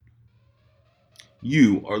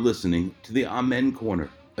You are listening to the Amen Corner,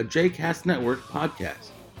 a JCast Network podcast.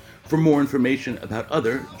 For more information about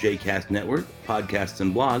other JCast Network podcasts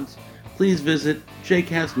and blogs, please visit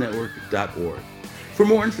jcastnetwork.org. For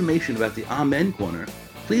more information about the Amen Corner,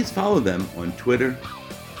 please follow them on Twitter,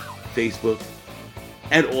 Facebook,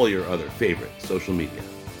 and all your other favorite social media.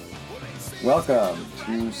 Welcome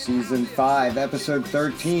to Season 5, Episode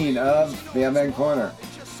 13 of the Amen Corner.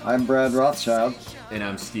 I'm Brad Rothschild. And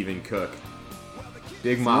I'm Stephen Cook.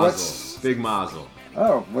 Big mazel. Big mazel.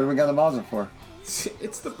 Oh, what do we got a mazel for?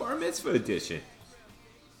 It's the Bar Mitzvah edition.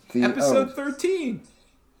 Episode 13.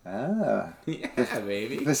 Ah. Yeah,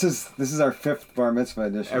 baby. This is our 5th Bar Mitzvah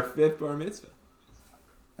edition. Our 5th Bar Mitzvah.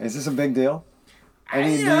 Is this a big deal? Do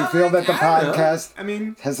you feel that the podcast...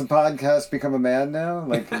 has the podcast become a man now?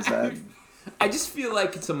 Like, is that... I just feel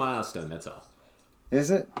like it's a milestone, that's all. Is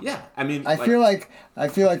it? Yeah, I feel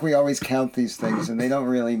like we always count these things and they don't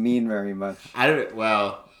really mean very much.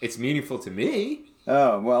 Well, it's meaningful to me.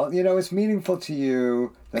 Oh, well, it's meaningful to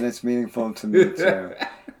you, then it's meaningful to me too.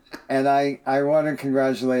 And I want to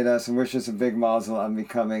congratulate us and wish us a big mazel on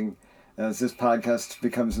becoming, as this podcast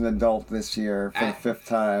becomes an adult this year for the 5th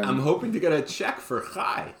time. I'm hoping to get a check for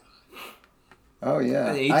Chai. Oh,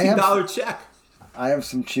 yeah. An $18 check. I have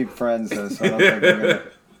some cheap friends, though, so I don't think I'm going to...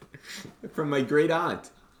 From my great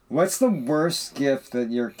aunt. What's the worst gift that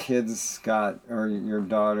your kids got or your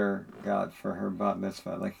daughter got for her bat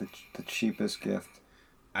mitzvah? Like the cheapest gift?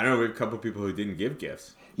 I don't know. We have a couple people who didn't give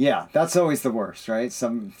gifts. Yeah, that's always the worst, right?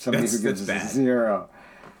 Somebody who gives us zero.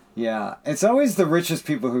 Yeah, it's always the richest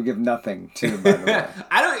people who give nothing too. By the way,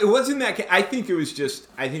 It wasn't that. I think it was just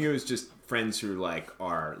friends who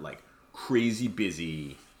are crazy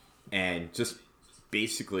busy and just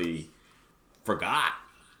basically forgot.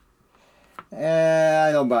 I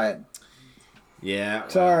don't buy it. Yeah. Well,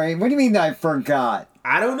 sorry. What do you mean I forgot?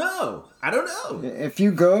 I don't know. If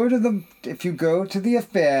you go to the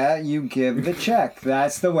affair, you give the check.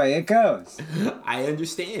 That's the way it goes. I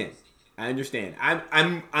understand.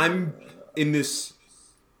 I'm in this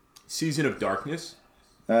season of darkness.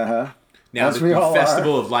 Uh-huh. Now that the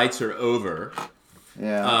Festival of Lights are over.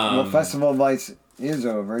 Yeah. Well, Festival of Lights is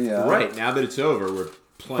over, yeah. Right. Now that it's over, we're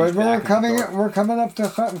but we're coming up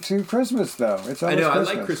to Christmas, though. It's almost Christmas.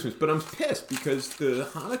 I like Christmas, but I'm pissed because the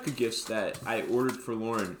Hanukkah gifts that I ordered for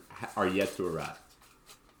Lauren are yet to arrive.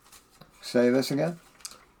 Say this again?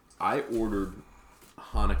 I ordered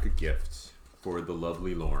Hanukkah gifts for the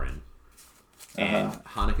lovely Lauren, and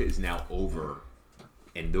Hanukkah is now over,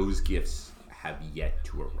 and those gifts have yet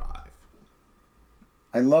to arrive.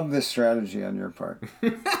 I love this strategy on your part.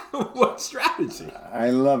 What strategy?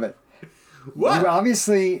 I love it. What?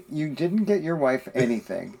 Obviously, you didn't get your wife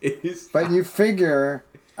anything, but you figure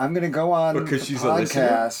I'm going to go on because she's podcast. A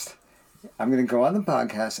listener? I'm going to go on the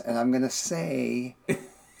podcast and I'm going to say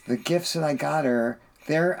the gifts that I got her.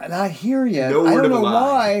 They're not here yet. I don't know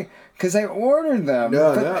why, because I ordered them.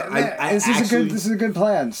 This is a good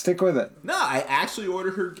plan. Stick with it. No, I actually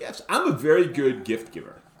ordered her gifts. I'm a very good gift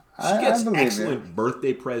giver. She gets excellent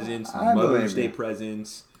birthday presents, Mother's Day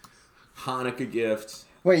presents, Hanukkah gifts.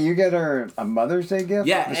 Wait, you get her a Mother's Day gift?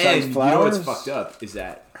 Yeah, besides and flowers? You know what's fucked up is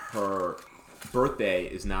that her birthday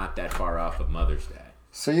is not that far off of Mother's Day.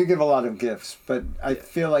 So you give a lot of gifts, but I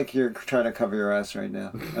feel like you're trying to cover your ass right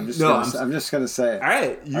now. I'm just going to say it. All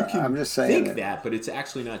right, you can I'm just saying think that, but it's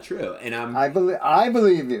actually not true. And I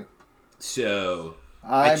believe you. So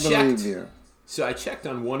I believe you. So I checked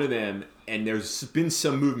on one of them, and there's been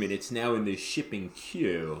some movement. It's now in the shipping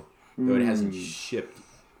queue, though it hasn't shipped.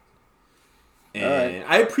 And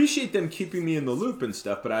I appreciate them keeping me in the loop and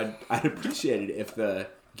stuff, but I'd appreciate it if the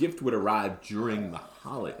gift would arrive during the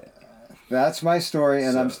holiday. That's my story,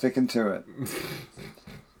 and I'm sticking to it.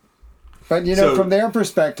 But, from their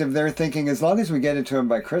perspective, they're thinking as long as we get it to them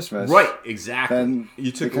by Christmas. Right, exactly. Then,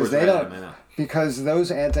 you took words right out of my mouth. Because those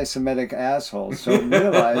anti-Semitic assholes don't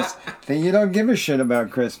realize that you don't give a shit about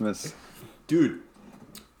Christmas. Dude,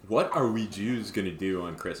 what are we Jews going to do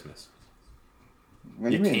on Christmas?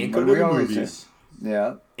 What do you mean? Can't go to the movies.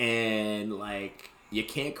 Yeah. And, you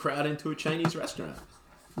can't crowd into a Chinese restaurant.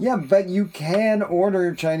 Yeah, but you can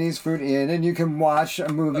order Chinese food in and you can watch a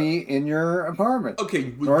movie in your apartment.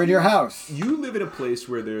 Okay. Or in your house. You live in a place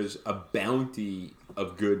where there's a bounty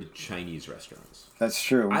of good Chinese restaurants. That's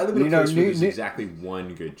true. I live in a place where there's exactly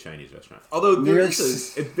one good Chinese restaurant. Although there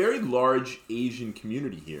is a very large Asian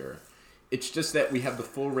community here. It's just that we have the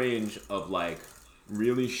full range of,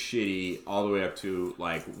 really shitty all the way up to,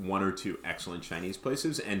 one or two excellent Chinese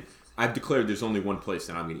places. And I've declared there's only one place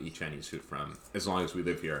that I'm going to eat Chinese food from as long as we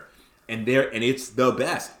live here. And it's the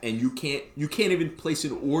best. And you can't even place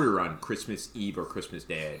an order on Christmas Eve or Christmas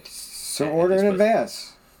Day. So order in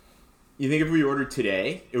advance. You think if we ordered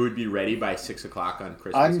today, it would be ready by 6 o'clock on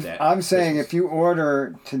Christmas Day? I'm saying if you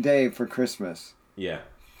order today for Christmas,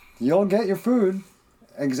 you'll get your food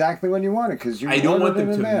exactly when you want it because you. I don't want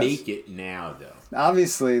them to make it now, though.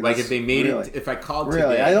 Obviously, like if they made it, if I called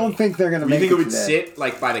today, I don't think they're going to make it. You think it would today. sit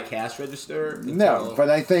like by the cash register? No, but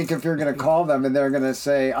I think if you're going to call them and they're going to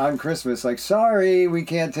say on Christmas, like, sorry, we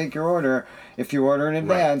can't take your order. If you order in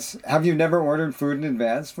advance, have you never ordered food in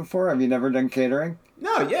advance before? Have you never done catering?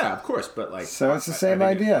 No, yeah, of course, but like, so it's the same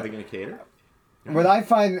idea. Are they going to cater? What I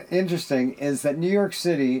find interesting is that New York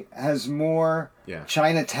City has more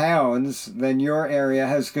Chinatowns than your area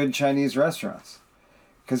has good Chinese restaurants.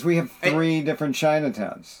 Because we have 3 different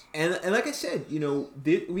Chinatowns. And like I said,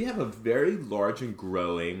 we have a very large and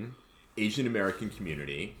growing Asian American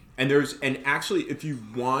community. And actually, if you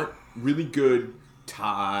want really good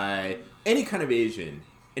Thai, any kind of Asian,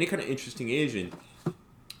 any kind of interesting Asian,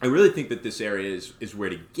 I really think that this area is where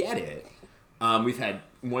to get it. We've had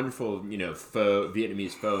wonderful, pho,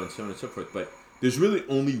 Vietnamese pho, and so on and so forth. But there's really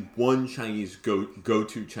only one Chinese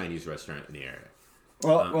go-to Chinese restaurant in the area.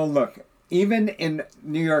 Well, look. Even in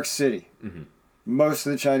New York City, most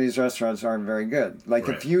of the Chinese restaurants aren't very good. Like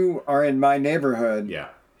if you are in my neighborhood,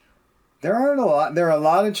 there aren't a lot. There are a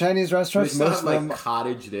lot of Chinese restaurants. Most of them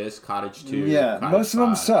cottage this, cottage two. Yeah, most of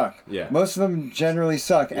them suck. Yeah, most of them generally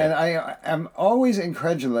suck. Yeah. And I am always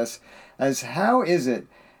incredulous as how is it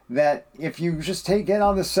that if you just get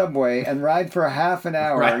on the subway and ride for a half an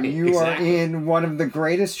hour, you are in one of the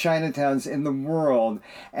greatest Chinatowns in the world,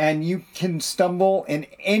 and you can stumble in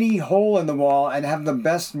any hole in the wall and have the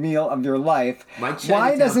best meal of your life.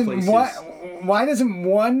 Why doesn't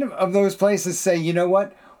one of those places say, you know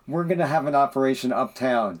what, we're going to have an operation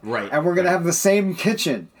uptown, and we're going to have the same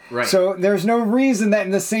kitchen? Right. So there's no reason that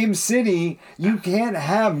in the same city you can't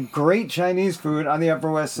have great Chinese food on the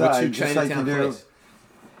Upper West Side. What's your Chinatown place?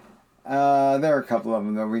 There are a couple of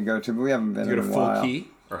them that we go to, but we haven't been in a while. You go to Full Key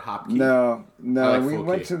or Hop Key? No. We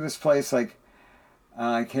went to this place I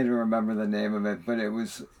can't even remember the name of it, but it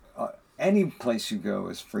was any place you go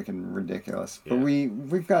is freaking ridiculous. Yeah. But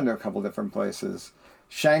we've gone to a couple different places.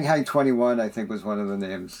 Shanghai 21, I think, was one of the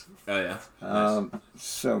names. Oh yeah, nice.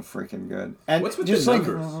 So freaking good. And what's with the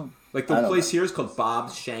numbers? Like the place here is called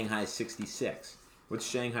Bob's Shanghai 66. What's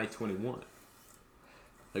Shanghai 21?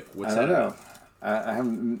 Like what's that? I don't know. I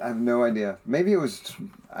have no idea. Maybe it was,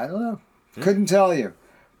 I don't know. Couldn't tell you.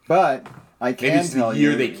 But I can tell you. Maybe it's the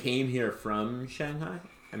year they came here from Shanghai?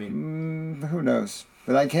 I mean, who knows?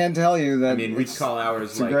 But I can tell you that we call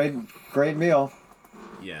ours it's a great meal.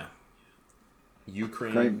 Yeah.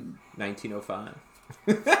 Ukraine 1905.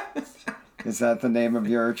 Is that the name of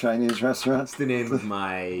your Chinese restaurant? It's the name of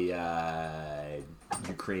my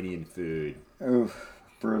Ukrainian food. Oof.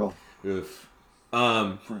 Brutal. Oof.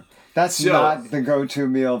 That's not the go-to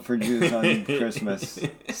meal for Jews on Christmas.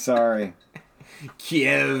 Sorry.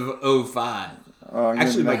 Kiev 05. Oh,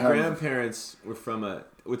 actually, my grandparents were from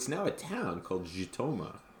what's now a town called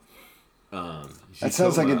Zhytomyr. That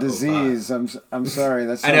sounds like a disease. 05. I'm sorry.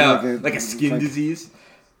 That sounds I know, like a skin disease.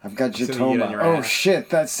 I've got Zhytomyr. Oh shit,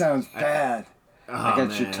 that sounds bad. I got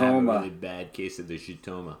Zhytomyr. I have a really bad case of the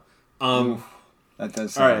Zhytomyr. That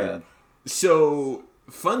does sound bad. So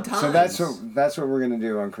fun times. So that's what we're gonna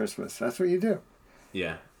do on Christmas. That's what you do.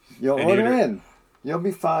 Yeah. You'll order in. You'll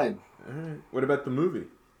be fine. All right. What about the movie?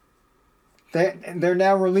 They're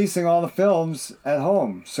now releasing all the films at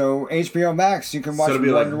home. So HBO Max, you can watch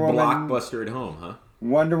Wonder Woman. Blockbuster at home, huh?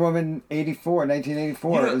 Wonder Woman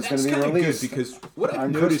 1984 is going to be released. Good because what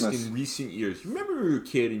I've noticed in recent years, remember when you were a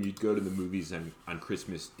kid and you'd go to the movies on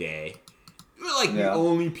Christmas Day? You were like the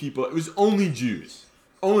only people. It was only Jews.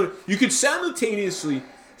 You could simultaneously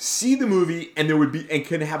see the movie and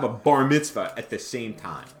can have a bar mitzvah at the same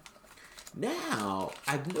time. Now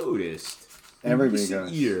I've noticed in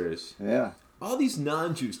recent years, all these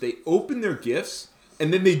non-Jews, they open their gifts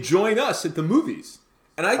and then they join us at the movies.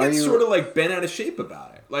 And I get sort of like bent out of shape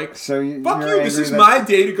about it. Like, fuck you, this is my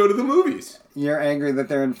day to go to the movies. You're angry that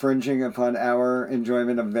they're infringing upon our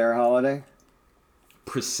enjoyment of their holiday?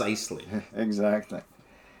 Precisely. Exactly.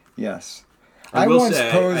 Yes. I once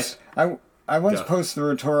posed the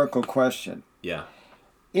rhetorical question. Yeah.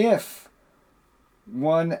 If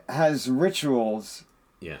one has rituals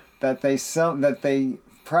that they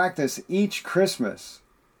practice each Christmas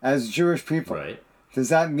as Jewish people, does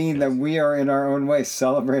that mean that we are in our own way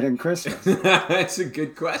celebrating Christmas? That's a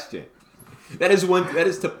good question. That is one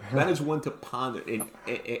to ponder.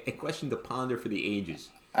 A question to ponder for the ages.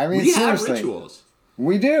 I mean, we seriously, have rituals.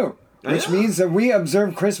 We do, which means that we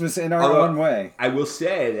observe Christmas in our own way. I will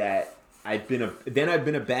say that I've been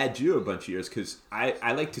a bad Jew a bunch of years because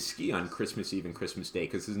I like to ski on Christmas Eve and Christmas Day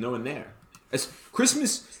because there's no one there.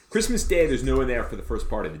 Christmas Day, there's no one there for the first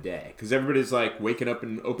part of the day because everybody's like waking up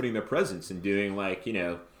and opening their presents and doing like, you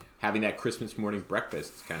know, having that Christmas morning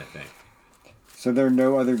breakfast kind of thing. So there are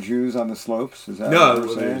no other Jews on the slopes? Is that No,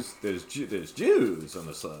 what you're saying? there's Jews on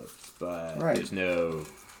the slopes, but there's no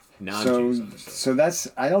non-Jews on the slopes. So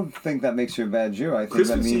that's, I don't think that makes you a bad Jew. I think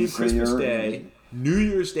Christmas that means Eve, Christmas Day, New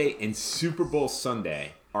Year's Day, and Super Bowl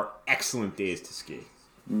Sunday are excellent days to ski.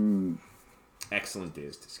 Excellent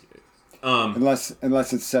days to ski.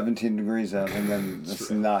 Unless it's 17 degrees out, and then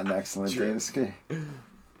it's not an excellent day to ski.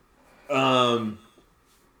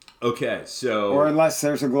 Okay, so... Or unless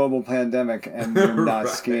there's a global pandemic and you're not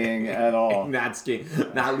skiing at all. Not skiing,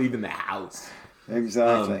 not leaving the house.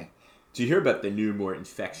 Exactly. Do you hear about the new, more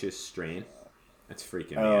infectious strain? That's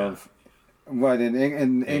freaking me out. What, in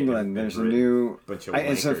England, there's a new... Bunch of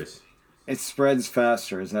wankers. It spreads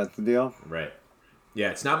faster, is that the deal? Right.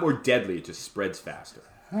 Yeah, it's not more deadly, it just spreads faster.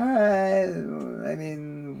 I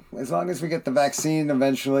mean, as long as we get the vaccine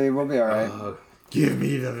eventually, we'll be all right. Give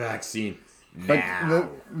me the vaccine now.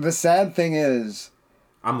 But the sad thing is...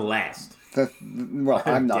 I'm last.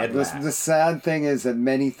 I'm not. The sad thing is that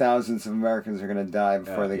many thousands of Americans are going to die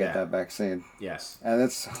before they get that vaccine. Yes. And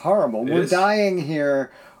it's horrible. We're dying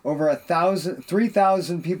here over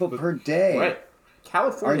 3,000 people per day. Right.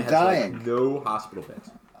 California has like no hospital beds.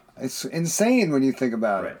 It's insane when you think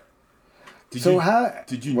about it. Did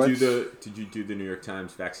you do the New York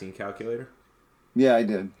Times vaccine calculator? Yeah, I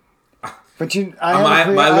did. But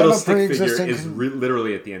my little stick figure is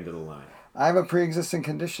literally at the end of the line. I have a pre-existing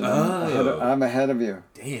condition. I'm ahead of you.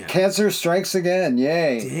 Damn. Cancer strikes again.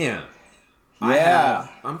 Yay. Damn. Yeah.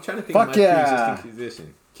 I'm trying to think of my pre-existing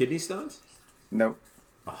condition. Kidney stones? Nope.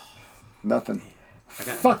 Nothing.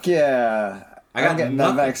 Fuck yeah. I'm getting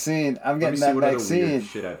that vaccine. I'm getting that vaccine. Weird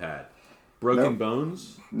shit I've had. Broken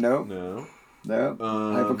bones? Nope. No. Nope.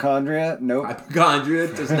 Hypochondria? Nope. Hypochondria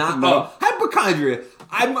does not. Nope. Hypochondria.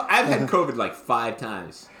 I've had COVID like 5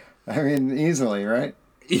 times. I mean, easily, right?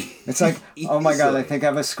 It's like, oh my god, I think I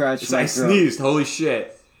have a scratch. I sneezed. Holy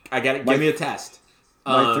shit! I got it. Give me a test.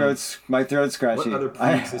 My throat's scratchy. What other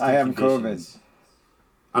I have COVID.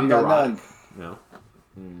 I'm got none. No.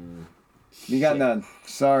 You got none.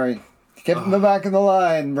 Sorry. Get in the back of the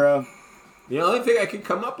line, bro. The only thing I could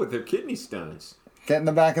come up with are kidney stones. Get in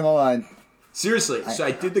the back of the line. Seriously. So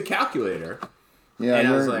I did the calculator. Yeah, and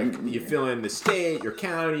I was like, you fill in the state, your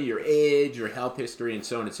county, your age, your health history, and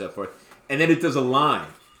so on and so forth. And then it does a line.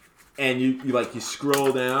 And you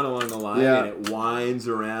scroll down along the line, and it winds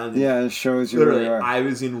around. Yeah, it shows you literally, where you are. I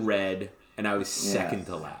was in red, and I was second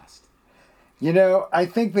to last. You know, I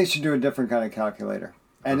think they should do a different kind of calculator.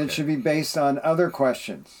 And it should be based on other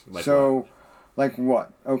questions. Like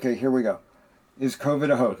what? Okay, here we go. Is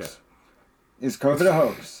COVID a hoax? Okay. Is COVID a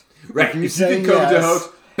hoax? Right. If you think COVID's a hoax,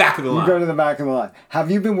 back of the line. You go to the back of the line. Have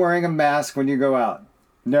you been wearing a mask when you go out?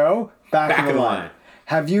 No? Back of the line.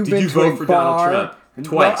 Have you been to a bar? Donald Trump?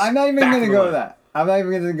 Twice. Well, I'm not even going to go to that. I'm not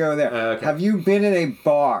even going to go there. Okay. Have you been in a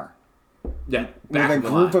bar? Yeah. With a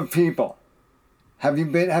group of people? Have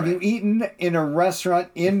you eaten in a restaurant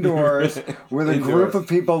indoors with a group of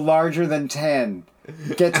people larger than 10?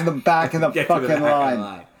 Get to the back of the fucking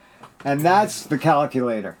line. And that's the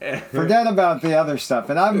calculator. Forget about the other stuff.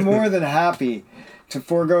 And I'm more than happy to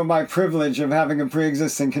forego my privilege of having a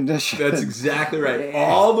pre-existing condition. That's exactly right.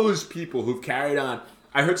 All those people who've carried on.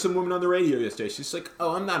 I heard some woman on the radio yesterday. She's like,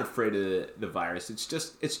 "Oh, I'm not afraid of the virus. It's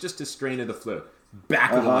just a strain of the flu."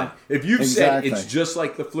 Back of the line. If you've said it's just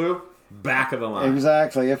like the flu, back of the line.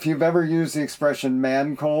 Exactly. If you've ever used the expression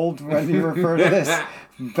 "man cold" when you refer to this,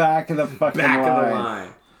 back of the fucking line. Back of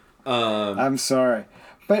the line. I'm sorry.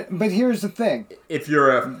 But here's the thing. If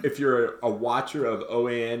you're a watcher of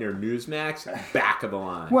OAN or Newsmax, back of the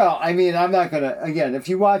line. Well, I mean, I'm not gonna. Again, if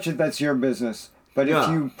you watch it, that's your business. But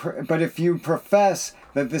if you profess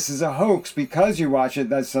that this is a hoax because you watch it,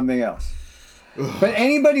 that's something else. But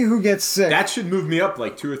anybody who gets sick, that should move me up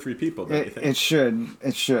like 2 or 3 people. Don't you think? It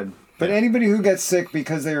should. But anybody who gets sick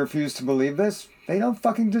because they refuse to believe this, they don't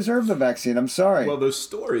fucking deserve the vaccine. I'm sorry. Well, those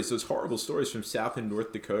horrible stories from South and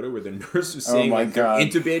North Dakota where the nurse was saying they're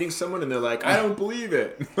intubating someone and they're like, "I don't believe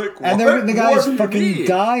it." Like, and the guy is fucking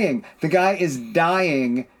dying. The guy is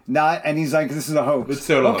dying, and he's like, "This is a hoax." It's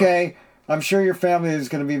total hoax. I'm sure your family is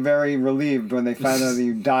going to be very relieved when they find out that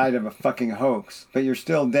you died of a fucking hoax, but you're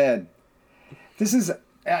still dead. This is,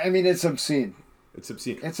 I mean, it's obscene. It's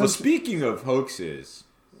obscene. Speaking of hoaxes.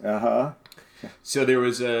 So there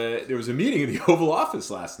was a meeting in the Oval Office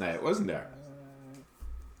last night, wasn't there?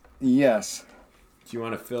 Yes. Do you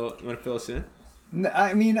want to fill us in?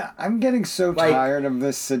 I mean, I'm getting so Like- tired of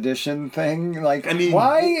this sedition thing. Like, I mean,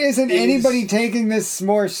 why it isn't is- anybody taking this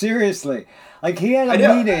more seriously? Like, he had I a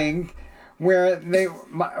know. meeting where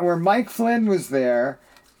Mike Flynn was there,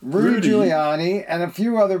 Rudy Giuliani, and a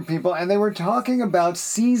few other people, and they were talking about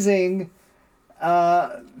seizing.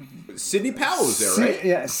 Sidney Powell was there, right?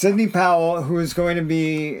 Yeah, Sidney Powell, who is going to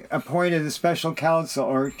be appointed as special counsel,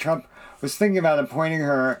 or Trump was thinking about appointing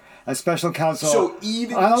her as special counsel So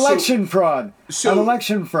even- on election fraud. so- on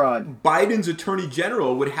election fraud. Biden's attorney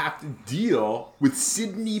general would have to deal with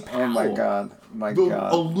Sidney Powell. Oh my God! My A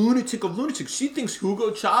God! lunatic of lunatics. She thinks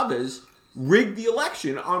Hugo Chavez rigged the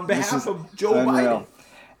election on This behalf is of Joe unreal.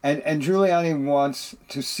 Biden. And Giuliani wants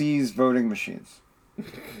to seize voting machines.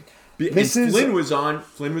 This And is- Flynn was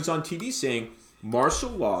on TV saying martial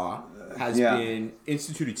law has Yeah. been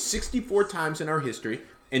instituted 64 times in our history,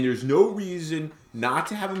 and there's no reason not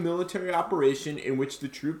to have a military operation in which the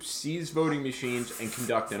troops seize voting machines and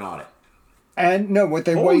conduct an audit. And no, what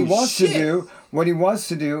he Holy wants shit. to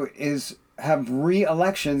do is have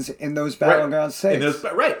re-elections in those battleground states.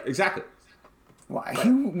 Right, exactly. Why,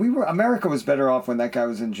 America was better off when that guy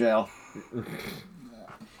was in jail.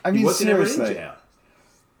 I He mean, wasn't ever seriously, in jail.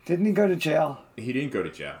 Didn't he go to jail? He didn't go to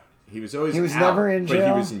jail. He was always He was out, never in but he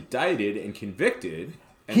jail? was indicted and convicted.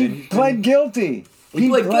 And then He pled guilty. He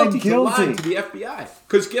pled guilty to lying to the FBI.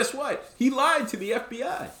 Because guess what? He lied to the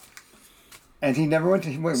FBI. And he never went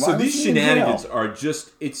to. Wait, So why these was he in jail? shenanigans are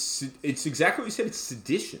just, it's exactly what you said, it's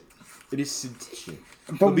sedition. It is sedition.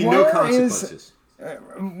 But There'll be no where consequences.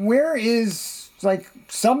 Where is like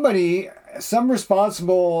somebody, some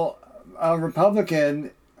responsible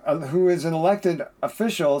Republican who is an elected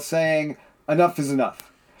official saying enough is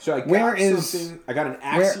enough? So I got where is- something, I got an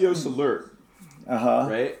Axios alert, Uh-huh.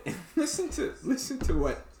 right? listen to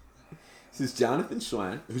what, this is Jonathan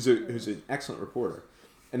Schwan, who's an excellent reporter.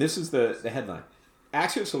 And this is the headline.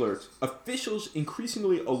 Axios alerts, officials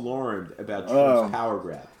increasingly alarmed about Trump's power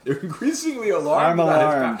grab. They're increasingly alarmed I'm about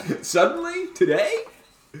alarmed. his power. Suddenly, today?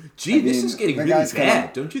 Gee, this mean, is getting the really guy's bad,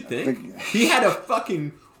 gonna- don't you think? He had a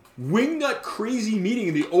fucking wingnut crazy meeting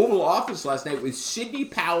in the Oval Office last night with Sidney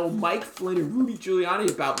Powell, Mike Flynn, and Rudy Giuliani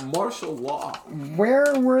about martial law.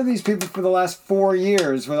 Where were these people for the last 4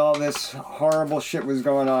 years when all this horrible shit was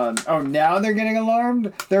going on? Oh, now they're getting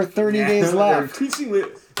alarmed? There are 30 days left.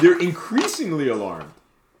 They're increasingly alarmed.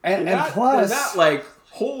 And They're plus, not like,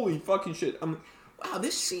 holy fucking shit. Wow,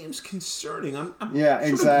 this seems concerning. I'm Yeah, sort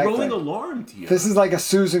exactly. of growing alarmed here. this is like a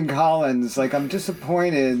Susan Collins. Like, I'm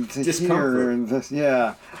disappointed to Discomfort. hear this.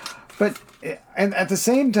 Yeah. But, and at the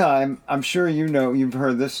same time, I'm sure you've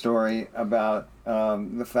heard this story about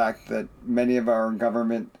the fact that many of our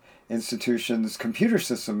government institutions' computer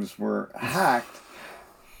systems were hacked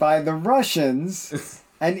by the Russians.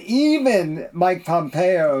 And even Mike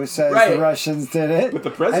Pompeo says Right. the Russians did it. But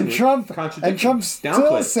the president and Trump contradicted, still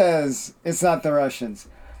downplayed. says it's not the Russians.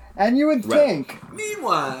 And you would Right. think,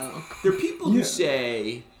 Meanwhile, there are people who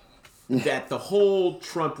say that the whole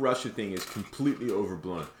Trump-Russia thing is completely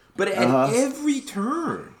overblown. But at every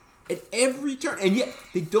turn, and yet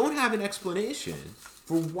they don't have an explanation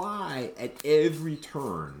for why at every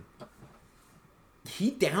turn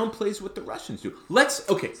he downplays what the Russians do. Let's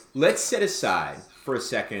set aside for a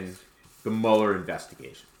second the Mueller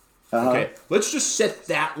investigation. Okay, let's just set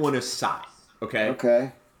that one aside.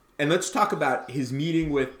 okay. And let's talk about his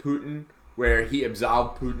meeting with Putin, where he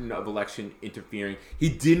absolved Putin of election interfering. He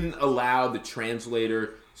didn't allow the translator's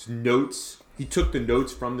notes. He took the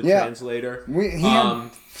notes from the translator. He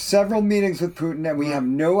had several meetings with Putin, and we have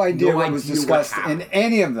no idea what was discussed in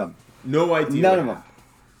any of them. No idea. None of them.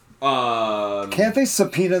 them. Can't they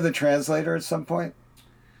subpoena the translator at some point?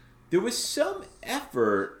 There was some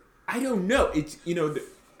effort. I don't know. It's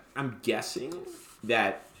I'm guessing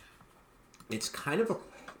that it's kind of a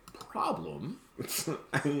problem.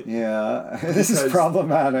 I mean, Yeah, this is Because-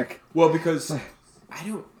 problematic. well, because I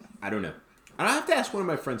don't know. And I have to ask one of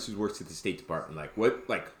my friends who works at the State Department,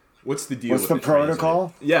 what's the deal What's with the the protocol?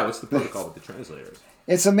 translator? Yeah, what's the protocol with the translators?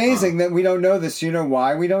 It's amazing that we don't know this. Do you know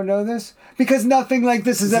why we don't know this? Because nothing like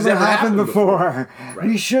this has has ever ever happened happened before. Right.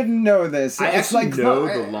 We shouldn't know this. I It's actually like know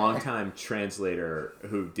the longtime translator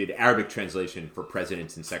who did Arabic translation for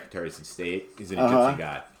presidents and secretaries of state. He's an Egyptian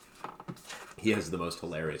guy. He has the most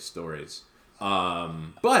hilarious stories.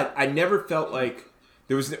 But I never felt like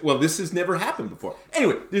there was... Well, this has never happened before.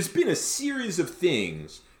 Anyway, there's been a series of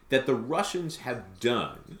things that the Russians have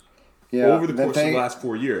done over the course of the last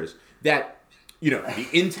 4 years that, the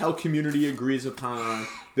intel community agrees upon.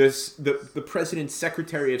 The president's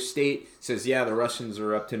secretary of state says, yeah, the Russians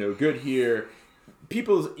are up to no good here.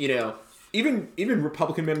 People, even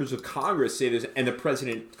Republican members of Congress say this, and the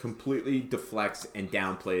president completely deflects and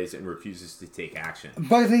downplays and refuses to take action.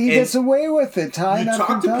 But he gets away with it time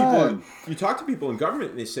after time. You talk to people in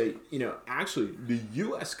government, and they say, actually, the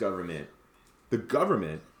U.S. government, the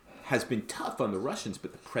government has been tough on the Russians,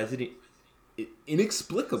 but the president,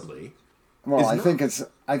 inexplicably, well, I think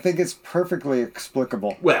it's perfectly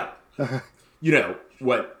explicable. Well,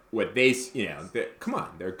 what they, come on,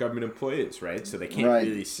 they're government employees, right? So they can't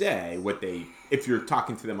really say if you're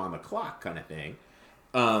talking to them on the clock kind of thing.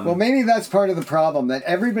 Well, maybe that's part of the problem, that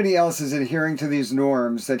everybody else is adhering to these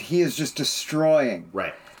norms that he is just destroying.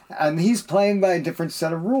 Right. And he's playing by a different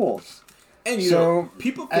set of rules. And,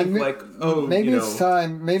 people think maybe it's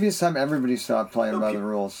time everybody stopped playing by the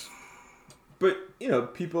rules. But,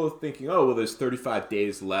 people thinking, there's 35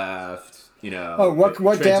 days left.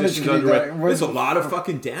 What damage can be done? There's a lot of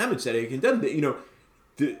fucking damage that it can do.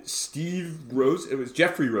 It was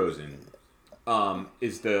Jeffrey Rosen,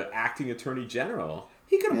 is the acting attorney general.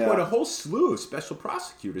 He can appoint a whole slew of special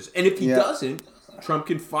prosecutors, and if he doesn't, Trump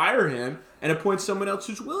can fire him and appoint someone else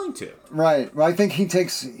who's willing to. Right. Well, I think he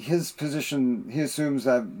takes his position. He assumes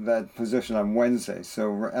that position on Wednesday.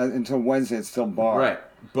 So until Wednesday, it's still Barr. Right.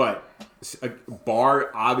 But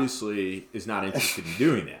Barr obviously is not interested in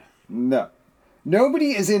doing that. No.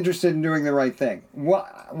 Nobody is interested in doing the right thing.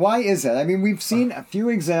 Why is that? I mean, we've seen a few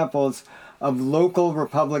examples of local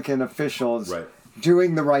Republican officials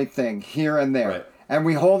doing the right thing here and there. Right. And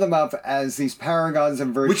we hold them up as these paragons of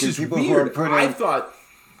virtue. Which is people weird. Who are putting...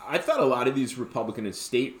 I thought a lot of these Republican and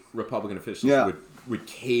state Republican officials would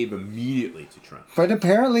cave immediately to Trump. But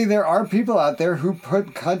apparently there are people out there who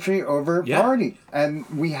put country over party. And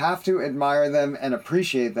we have to admire them and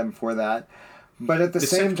appreciate them for that. But at the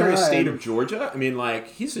same time... The Secretary of State of Georgia, I mean,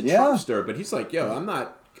 he's a Trumpster, but he's like, I'm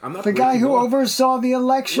not the guy who oversaw the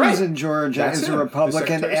elections in Georgia is a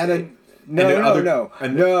Republican and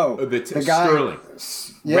the guy, Sterling.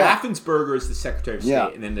 Raffensperger is the Secretary of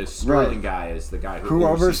State, and then the Sterling guy is the guy who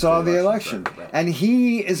oversaw the election. Right. And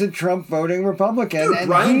he is a Trump voting Republican. Dude, and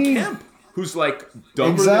Brian Kemp, who's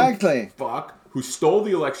dumber than fuck, who stole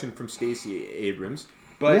the election from Stacey Abrams,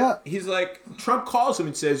 but he's like, Trump calls him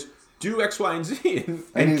and says, do X, Y, and Z.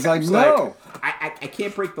 And he's like, no. I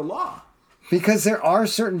can't break the law. Because there are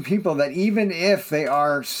certain people that even if they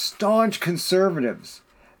are staunch conservatives,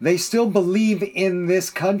 they still believe in this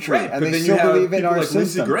country, and they still believe in our system.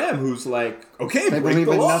 Lindsey Graham, who's like, okay, they break believe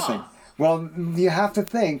the in law. Nothing. Well, you have to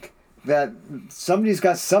think that somebody's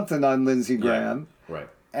got something on Lindsey Graham, right?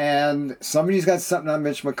 And somebody's got something on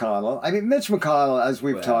Mitch McConnell. I mean, Mitch McConnell, as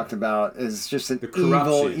we've talked about, is just an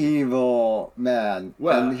evil man.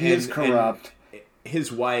 Well, and he is corrupt. And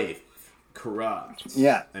his wife, corrupt.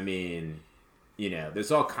 Yeah. I mean,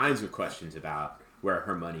 there's all kinds of questions about where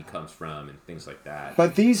her money comes from and things like that.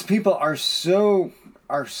 But these people are so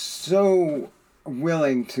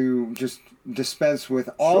willing to just dispense with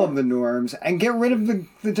all of the norms and get rid of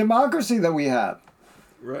the democracy that we have.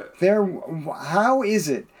 Right. How is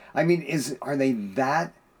it? I mean, are they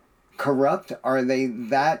that corrupt? Are they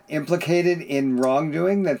that implicated in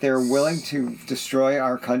wrongdoing that they're willing to destroy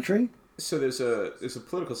our country? So there's a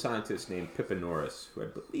political scientist named Pippa Norris, who I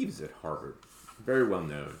believe is at Harvard, very well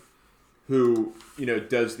known, who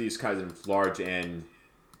does these kinds of large and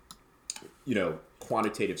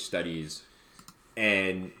quantitative studies,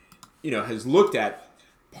 and has looked at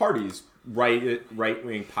parties,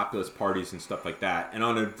 right-wing populist parties and stuff like that, and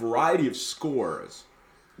on a variety of scores,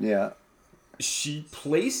 she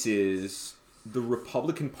places the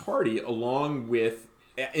Republican Party along with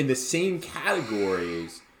in the same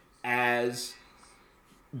categories as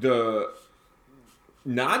the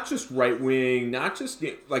not just right-wing, not just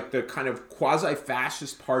like the kind of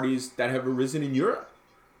quasi-fascist parties that have arisen in Europe.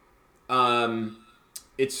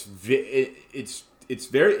 It's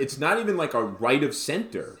not even like a right of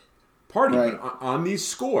center party, but on these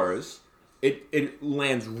scores, it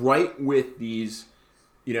lands right with these,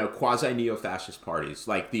 quasi neo-fascist parties,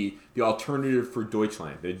 like the Alternative for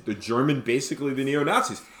Deutschland, the German, basically the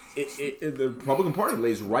neo-Nazis. The Republican Party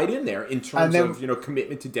lays right in there in terms of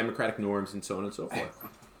commitment to democratic norms and so on and so forth.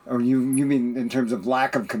 Or you mean in terms of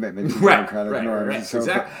lack of commitment to democratic norms and so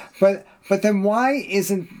exactly. forth. But then why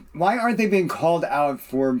aren't they being called out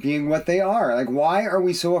for being what they are? Like, why are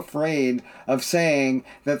we so afraid of saying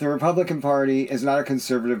that the Republican Party is not a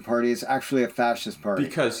conservative party, it's actually a fascist party?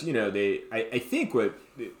 Because, I think what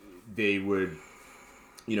they would,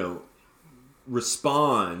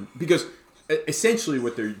 respond, because essentially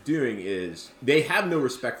what they're doing is they have no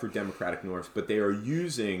respect for democratic norms, but they are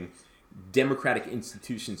using democratic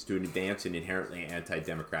institutions to advance an inherently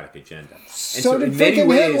anti-democratic agenda. And so did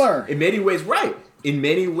freaking Hitler. In many ways, right. In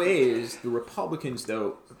many ways, the Republicans,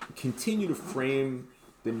 though, continue to frame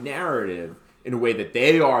the narrative in a way that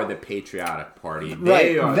they are the patriotic party.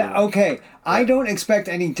 They are okay. Right. I don't expect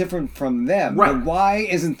any different from them. Right. But why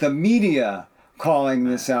isn't the media calling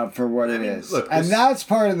this out for what it is? Look, and that's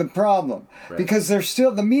part of the problem. Right. Because they're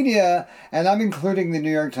still, the media, and I'm including the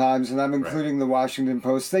New York Times and I'm including the Washington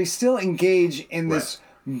Post, they still engage in this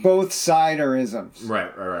both-siderisms.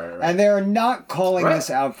 Right. And they're not calling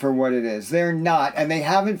this out for what it is. They're not. And they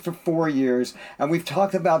haven't for 4 years. And we've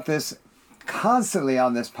talked about this constantly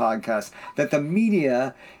on this podcast, that the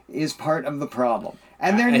media is part of the problem.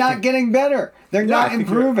 And they're not getting better. They're not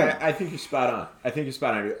improving. I think you're spot on.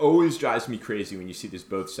 It always drives me crazy when you see this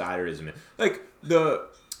both-siderism. Like,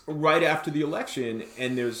 right after the election,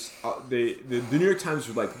 and there's the New York Times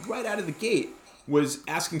was like, right out of the gate, was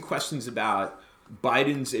asking questions about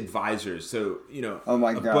Biden's advisors. So,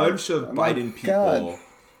 bunch of Biden people,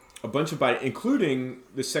 a bunch of Biden, including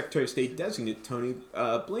the Secretary of State designate, Tony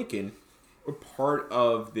Blinken, were part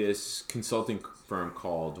of this consulting firm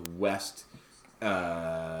called West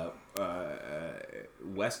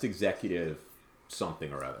Executive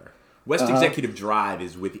something or other. West Executive Drive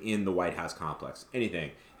is within the White House complex.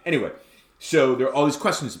 Anyway, so there are all these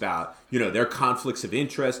questions about, their conflicts of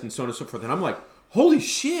interest and so on and so forth. And I'm like, holy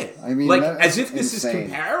shit. I mean, like, as if this is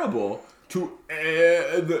comparable to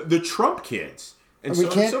the Trump kids and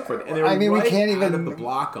so on and so forth. And they're we can't even out of the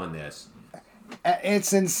block on this.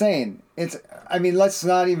 It's insane. Let's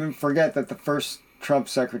not even forget that the first Trump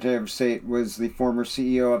Secretary of State was the former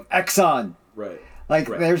CEO of Exxon. Right.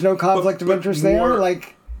 There's no conflict of interest there.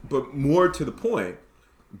 But more to the point,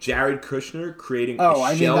 Jared Kushner creating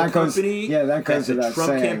a shell company that goes that to the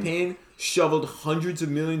Trump campaign shoveled hundreds of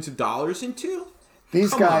millions of dollars into.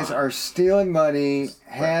 These guys are stealing money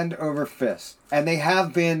hand over fist, and they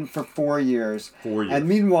have been for 4 years. 4 years. And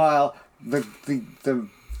meanwhile, the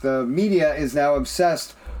media is now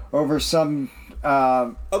obsessed over some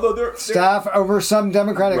over some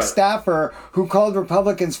Democratic staffer who called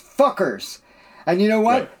Republicans fuckers. And you know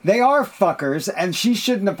what? They are fuckers, and she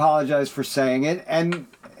shouldn't apologize for saying it, and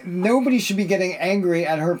nobody should be getting angry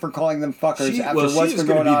at her for calling them fuckers after what's been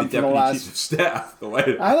going on for the last... Chief of Staff.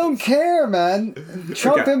 I don't care, man.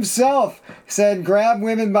 Trump himself said, grab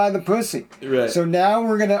women by the pussy. Right. So now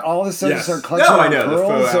we're going to all of a sudden start clutching our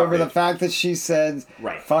pearls over the fact that she said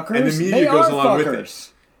fuckers. And the media goes along with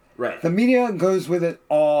it. Right. The media goes with it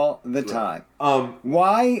all the time.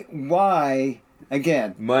 Why?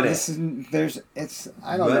 Again, money. I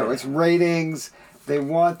don't know. It's ratings. They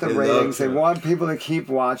want the ratings. They want people to keep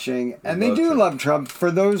watching, and they do love Trump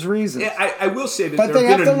for those reasons. Yeah, I will say that there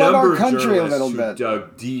have been a number of journalists who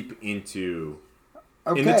dug deep into,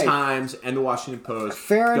 in the Times and the Washington Post,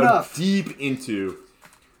 Fair enough. deep into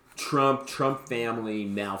Trump family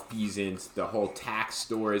malfeasance, the whole tax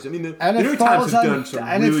stories. I mean, the New York Times has done some really good work on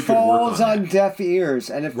that. And it falls on deaf ears,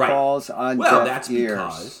 and it falls on deaf ears. Well, that's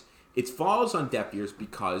because it falls on deaf ears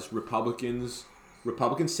because Republican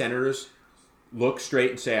senators look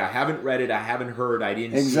straight and say, I haven't read it, I haven't heard, I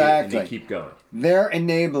didn't see it, and they keep going. They're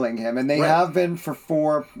enabling him, and they have been for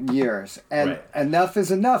 4 years. And enough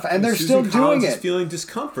is enough, and they're Susan still doing Collins it. Is feeling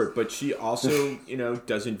discomfort, but she also,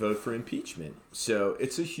 doesn't vote for impeachment. So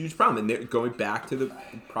it's a huge problem. And going back to the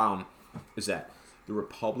problem is that the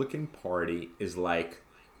Republican Party is like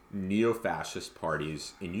neo-fascist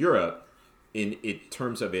parties in Europe in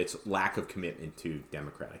terms of its lack of commitment to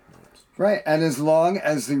democratic norms. Right, and as long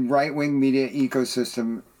as the right-wing media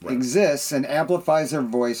ecosystem exists and amplifies their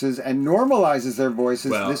voices and normalizes their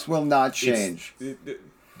voices, this will not change.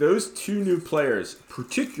 Those two new players,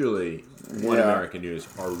 particularly One American News,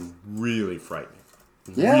 are really frightening.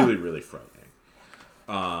 Really, really frightening.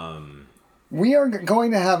 We are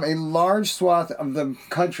going to have a large swath of the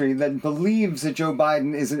country that believes that Joe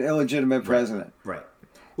Biden is an illegitimate president. Right.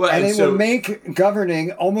 Well, and it will make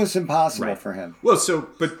governing almost impossible for him. Well,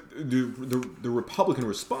 but the Republican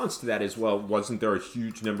response to that is, well, wasn't there a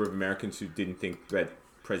huge number of Americans who didn't think that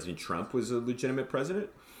President Trump was a legitimate president?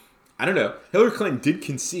 I don't know. Hillary Clinton did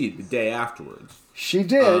concede the day afterwards. She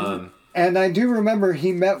did. And I do remember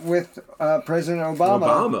he met with President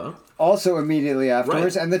Obama also immediately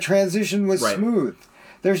afterwards, and the transition was smooth.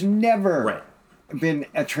 There's never... been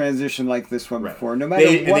a transition like this one before, no matter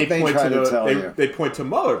what they try to tell you. They point to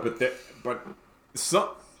Mueller, but there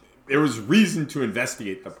was reason to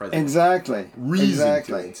investigate the president. Exactly.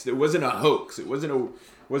 It wasn't a hoax. It wasn't a.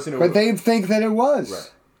 But they think that it was.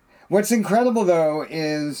 Right. What's incredible, though,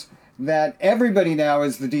 is that everybody now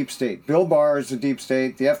is the deep state. Bill Barr is the deep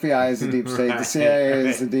state. The FBI is the deep state. The CIA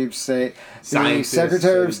is the deep state. The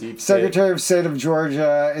Secretary of State of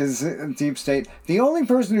Georgia is deep state. The only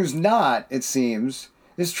person who's not, it seems,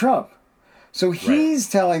 is Trump. So he's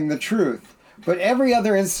telling the truth, but every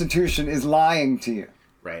other institution is lying to you.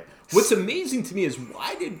 Right. What's amazing to me is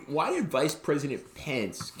why did Vice President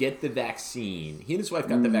Pence get the vaccine? He and his wife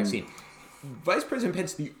got the vaccine. Vice President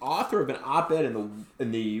Pence, the author of an op-ed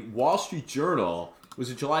in the Wall Street Journal, was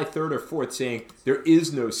it July 3rd or 4th, saying there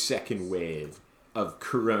is no second wave of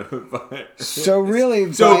coronavirus. So really,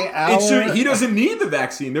 he doesn't need the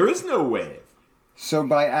vaccine. There is no wave. So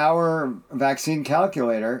by our vaccine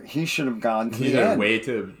calculator, he should have gone to the end. Way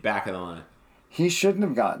to the back of the line. He shouldn't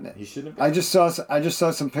have gotten it. He shouldn't have. I just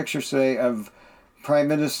saw some pictures today of Prime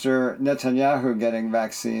Minister Netanyahu getting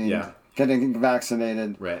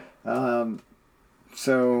vaccinated. Right.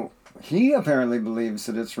 So he apparently believes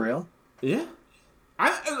that it's real. Yeah.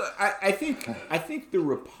 I think the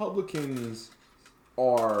Republicans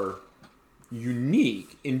are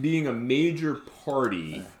unique in being a major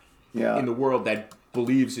party in the world that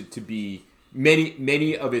believes it to be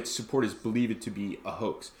many of its supporters believe it to be a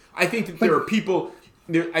hoax. I think that there are people.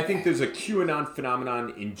 I think there's a QAnon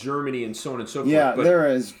phenomenon in Germany and so on and so forth. Yeah, but there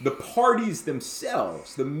is. The parties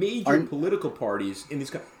themselves, the major political parties in these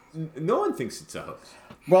countries, no one thinks it's a hoax.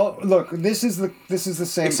 Well, look, this is the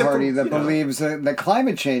same party that believes that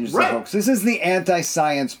climate change is a hoax. This is the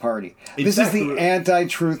anti-science party. This is the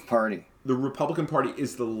anti-truth party. The Republican Party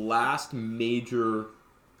is the last major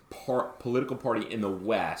political party in the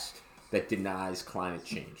West that denies climate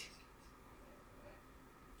change.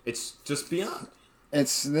 It's just beyond.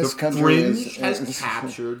 It's this country fringe has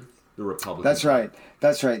captured the Republican. That's right.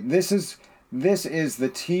 That's right. This is the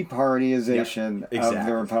Tea Partyization of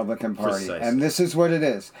the Republican Party, and this is what it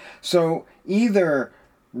is. So either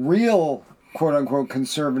real quote unquote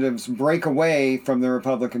conservatives break away from the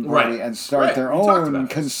Republican Party and start their own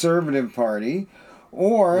conservative party,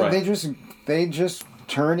 or they just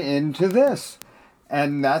turn into this.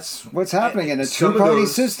 And that's what's happening in a two-party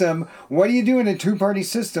system. What do you do in a two-party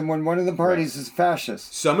system when one of the parties is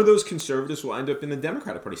fascist? Some of those conservatives will end up in the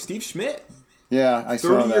Democratic Party. Steve Schmidt, I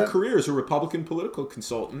saw that. 30-year career as a Republican political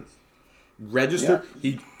consultant, registered.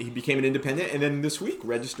 Yeah. He became an independent, and then this week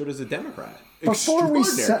registered as a Democrat. He was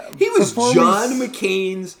John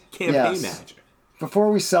McCain's campaign manager. Before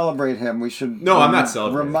we celebrate him, we should. No, I'm not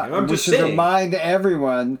celebrating him. I'm just saying. Remind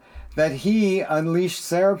everyone that he unleashed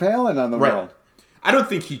Sarah Palin on the world. I don't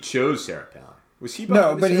think he chose Sarah Palin. Was he?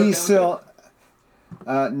 No, but he still.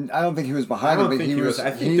 I don't think he was behind it. But he was.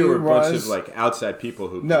 I think there were a bunch of outside people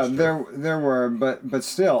who. No, there were, but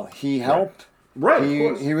still, he helped. Right.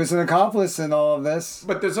 He was an accomplice in all of this.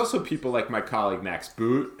 But there's also people like my colleague Max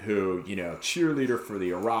Boot, who cheerleader for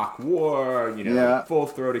the Iraq War.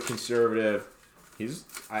 Full-throated conservative.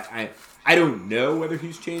 I don't know whether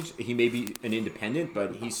he's changed. He may be an independent,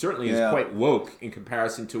 but he certainly is quite woke in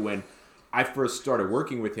comparison to when I first started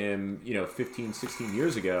working with him, 15, 16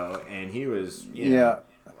 years ago, and he was,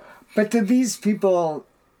 But do these people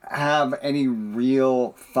have any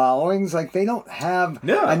real followings? Like, they don't have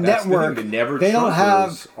a network. They don't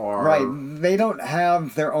have They don't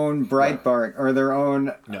have their own Breitbart or their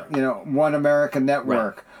own, One America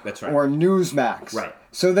Network. Right. That's right. Or Newsmax. Right.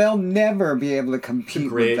 So they'll never be able to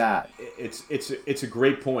compete with that. It's a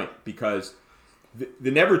great point, because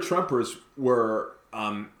the Never Trumpers were.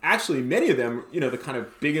 Actually, many of them, the kind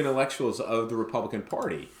of big intellectuals of the Republican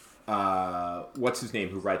Party. What's his name?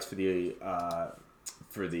 Who writes for the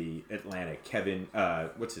Atlantic? Kevin.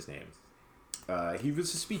 What's his name? He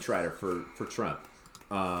was a speechwriter for Trump.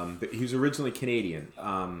 But he was originally Canadian.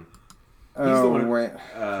 Not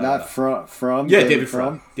from. Yeah, David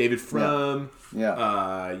Frum. David Frum.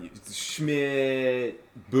 Yeah. Schmidt,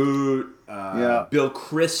 Boot. Bill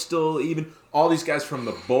Kristol, even. All these guys from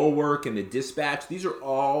the Bulwark and the Dispatch, these are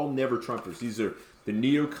all Never Trumpers. These are the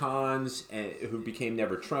neocons who became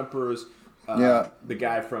Never Trumpers. The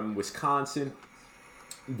guy from Wisconsin.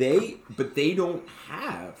 But they don't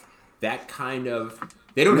have that kind of.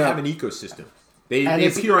 They don't have an ecosystem. They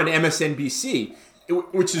appear on MSNBC,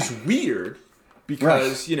 which is weird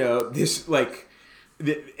because this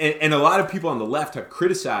and a lot of people on the left have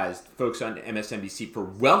criticized folks on MSNBC for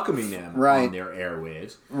welcoming them on their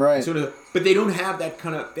airwaves. Right. But they don't have that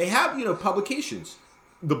kind of. They have publications.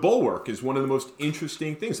 The Bulwark is one of the most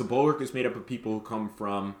interesting things. The Bulwark is made up of people who come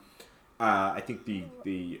from, I think the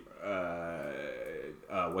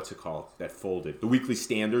what's it called that folded? The Weekly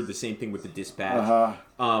Standard. The same thing with the Dispatch,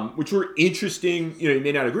 which were interesting. You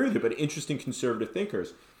may not agree with it, but interesting conservative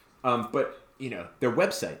thinkers. But their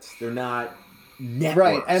websites, they're not.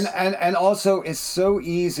 networks. Right, and also it's so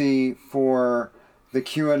easy for the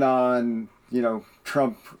QAnon,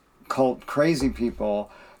 Trump cult crazy people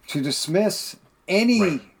to dismiss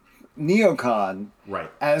any neocon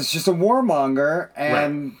as just a warmonger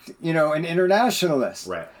and an internationalist.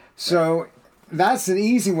 Right. So that's an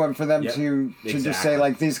easy one for them to just say,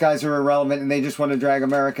 like, these guys are irrelevant and they just want to drag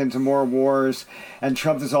America into more wars, and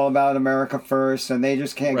Trump is all about America first and they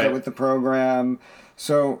just can't get with the program.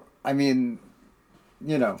 So, I mean,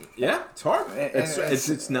 Yeah, it's hard.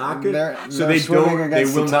 It's not good. They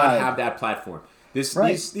will not have that platform. These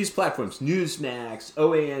platforms, Newsmax,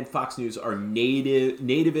 OAN, Fox News, are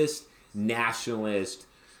nativist, nationalist,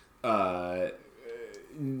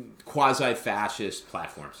 quasi-fascist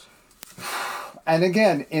platforms. And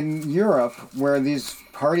again, in Europe, where these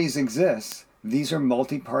parties exist, these are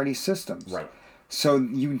multi-party systems. Right. So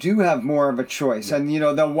you do have more of a choice. And,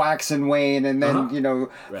 they'll wax and wane, and then,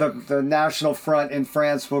 the National Front in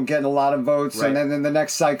France will get a lot of votes, and then in the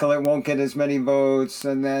next cycle it won't get as many votes,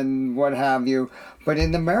 and then what have you. But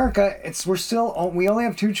in America, we only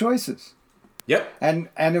have two choices. Yep. And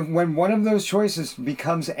when one of those choices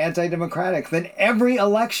becomes anti-democratic, then every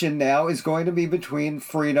election now is going to be between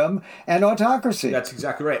freedom and autocracy. That's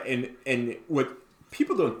exactly right. And what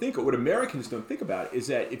people don't think, or what Americans don't think about, is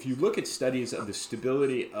that if you look at studies of the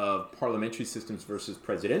stability of parliamentary systems versus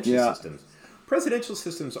presidential systems, presidential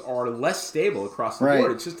systems are less stable across the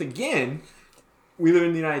board. It's just, again, we live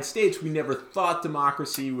in the United States. We never thought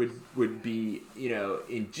democracy would be,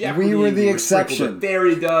 in jeopardy. We were the exception. The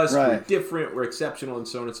fairy dust. We're different. We're exceptional, and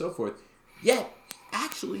so on and so forth. Yet,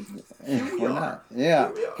 actually, here we are. Not.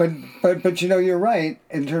 Yeah, but you're right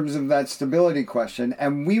in terms of that stability question.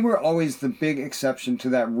 And we were always the big exception to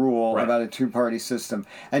that rule about a two-party system,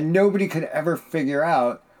 and nobody could ever figure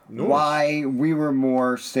out why we were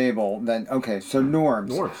more stable than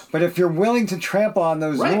norms. But if you're willing to trample on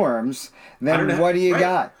those norms, then what do you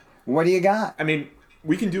got? What do you got? I mean,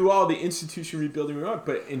 we can do all the institution rebuilding we want,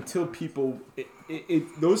 but until people,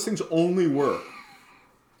 those things only work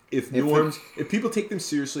if people take them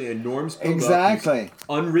seriously and norms build up these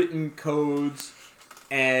unwritten codes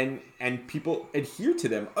and people adhere to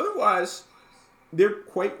them. Otherwise, they're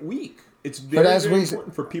quite weak. It's very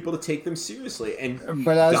important for people to take them seriously, and Donald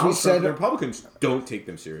Trump and the Republicans don't take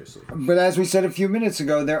them seriously. But as we said a few minutes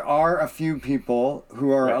ago, there are a few people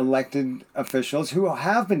who are elected officials who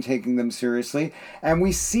have been taking them seriously, and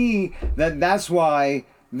we see that that's why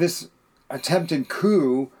this attempted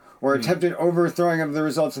coup or attempted overthrowing of the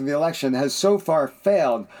results of the election has so far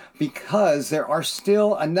failed, because there are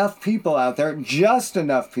still enough people out there, just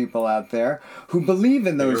enough people out there, who believe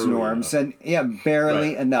in those norms, and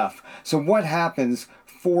barely enough. So what happens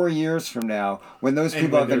 4 years from now when those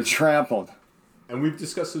people have been trampled? And we've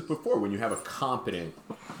discussed this before, when you have a competent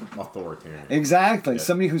authoritarian. Exactly.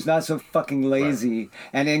 Somebody who's not so fucking lazy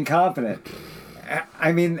and incompetent.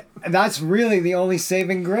 I mean, that's really the only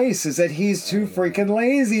saving grace, is that he's too freaking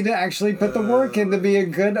lazy to actually put the work in to be a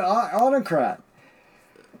good autocrat.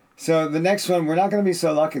 So the next one, we're not going to be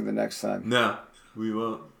so lucky the next time. No, we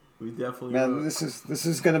won't. We definitely won't. This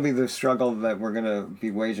is going to be the struggle that we're going to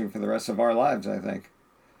be waging for the rest of our lives, I think.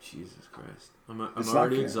 Jesus Christ. I'm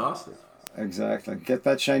already exhausted. Exactly. Get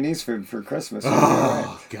that Chinese food for Christmas.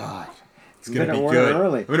 Oh, God. It's going to be good.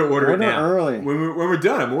 Early. I'm going to order it now. Early. When we're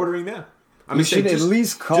done, I'm ordering now. You should at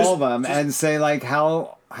least call them and say, like,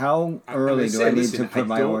 how early do I need to put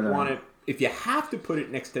my order in? If you have to put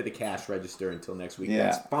it next to the cash register until next week,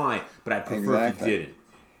 that's fine. But I prefer if you didn't.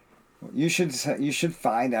 You should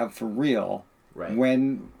find out for real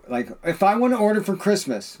when, like, if I want to order for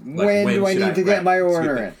Christmas, when do I need to get my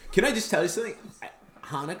order in? Can I just tell you something?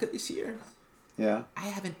 Hanukkah this year, I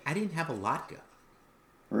didn't have a latke.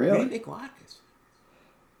 Really? We didn't make latkes.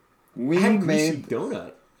 We I had a greasy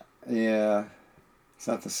donut. Yeah, it's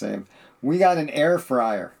not the same. We got an air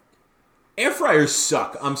fryer. Air fryers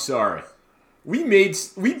suck. I'm sorry. We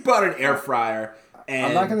bought an air fryer. And,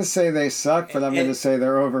 I'm not going to say they suck, but I'm going to say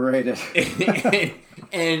they're overrated.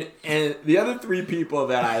 and the other three people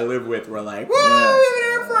that I live with were like, "Whoa,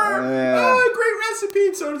 an air fryer! Oh, great recipe!"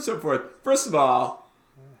 and so on and so forth. First of all,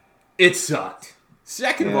 it sucked.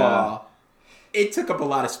 Second of all, it took up a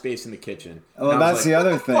lot of space in the kitchen. Well, that's the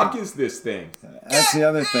other thing. What the fuck is this thing? That's the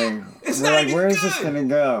other thing. It's We're not like, even where is good. this going to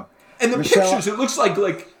go? And the pictures, it looks like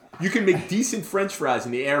you can make decent French fries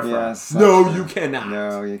in the air fryer. No, you cannot.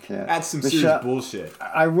 No, you can't. That's some serious bullshit.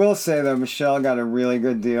 I will say, though, Michelle got a really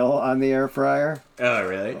good deal on the air fryer. Oh,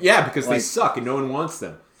 really? Yeah, because they suck and no one wants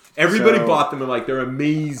them. Everybody bought them and they're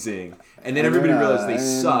amazing. And then everybody realized they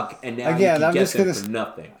suck, and now you can get them for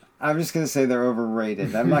nothing. I'm just going to say they're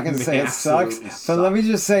overrated. I'm not going to say it sucks. Absolutely But let me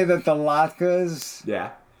just say that the latkes...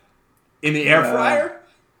 Yeah. In the air fryer?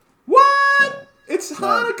 What? It's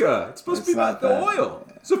Hanukkah. It's supposed to be about the oil.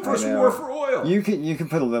 It's the first war for oil. You can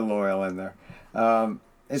put a little oil in there.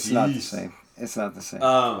 It's not the same. It's not the same.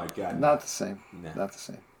 Oh my god. Not the same. No. Not the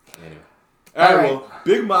same. Anyway. All right. Well,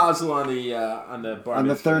 big mazel on the bar on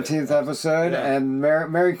the 13th episode, and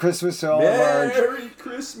Merry Christmas to all of our Merry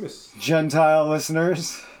Christmas Gentile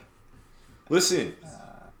listeners. Listen,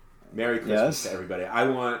 Merry Christmas to everybody. I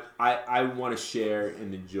want to share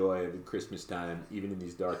in the joy of the Christmas time, even in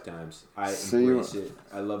these dark times. I embrace it.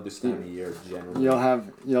 I love this time of year generally. You'll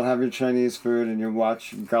have your Chinese food, and you'll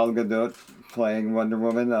watch Gal Gadot playing Wonder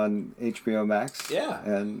Woman on HBO Max. Yeah,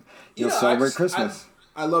 and you'll celebrate Christmas.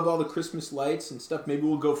 I love all the Christmas lights and stuff. Maybe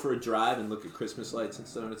we'll go for a drive and look at Christmas lights and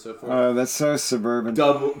so on and so forth. Oh, that's so suburban.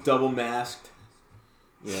 Double masked.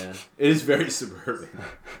 Yeah, it is very suburban.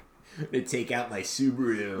 They take out my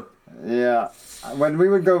Subaru. Yeah,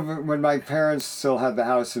 when my parents still had the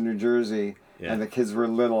house in New Jersey and the kids were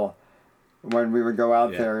little, when we would go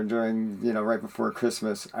out there during, right before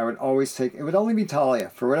Christmas, I would always it would only be Talia.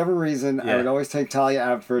 For whatever reason, I would always take Talia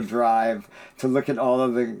out for a drive to look at all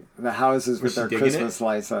of the houses with their Christmas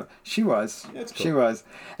lights up. She was. That's cool. She was.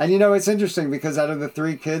 And it's interesting because out of the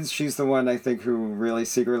 3 kids, she's the one I think who really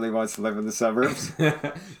secretly wants to live in the suburbs.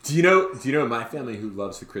 Do you know my family who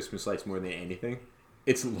loves the Christmas lights more than anything?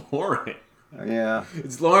 It's Lauren. Yeah.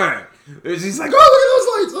 It's Lauren. She's like, oh, look at those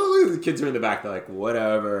lights. Oh, look. The kids are in the back. They're like,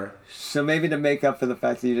 whatever. So maybe to make up for the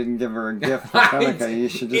fact that you didn't give her a gift for Hanukkah, you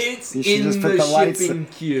should just put the lights shipping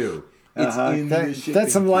queue. It's in the shipping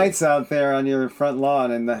Get some queue. lights out there on your front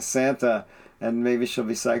lawn and the Santa, and maybe she'll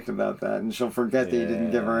be psyched about that, and she'll forget that you didn't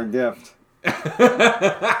give her a gift.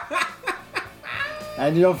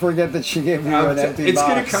 And you'll forget that she gave you an empty box. It's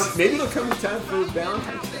gonna come. Maybe it'll come in time for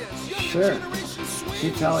Valentine's Day. Sure.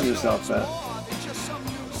 Keep telling yourself that.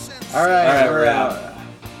 All right, we're out.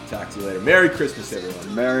 Talk to you later. Merry Christmas,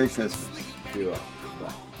 everyone. Merry Christmas. Be well.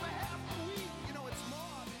 Bye.